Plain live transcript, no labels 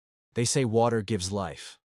They say water gives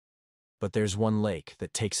life, but there's one lake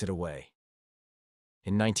that takes it away.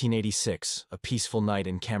 In 1986, a peaceful night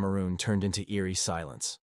in Cameroon turned into eerie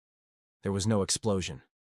silence. There was no explosion,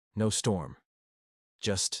 no storm,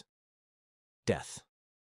 just death.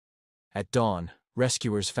 At dawn,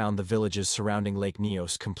 rescuers found the villages surrounding Lake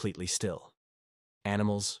Nyos completely still.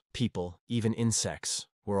 Animals, people, even insects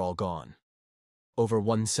were all gone. Over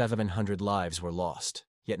 1,700 lives were lost,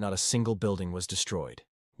 yet not a single building was destroyed.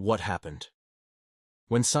 What happened?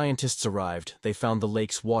 When scientists arrived, they found the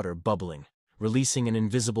lake's water bubbling, releasing an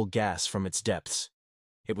invisible gas from its depths.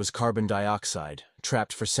 It was carbon dioxide,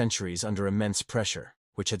 trapped for centuries under immense pressure,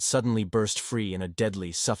 which had suddenly burst free in a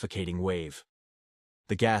deadly, suffocating wave.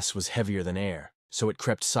 The gas was heavier than air, so it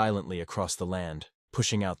crept silently across the land,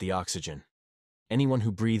 pushing out the oxygen. Anyone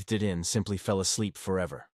who breathed it in simply fell asleep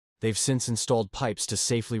forever. They've since installed pipes to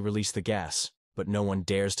safely release the gas, but no one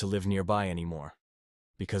dares to live nearby anymore.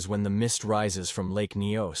 Because when the mist rises from Lake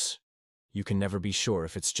Nyos, you can never be sure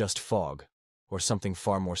if it's just fog or something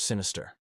far more sinister.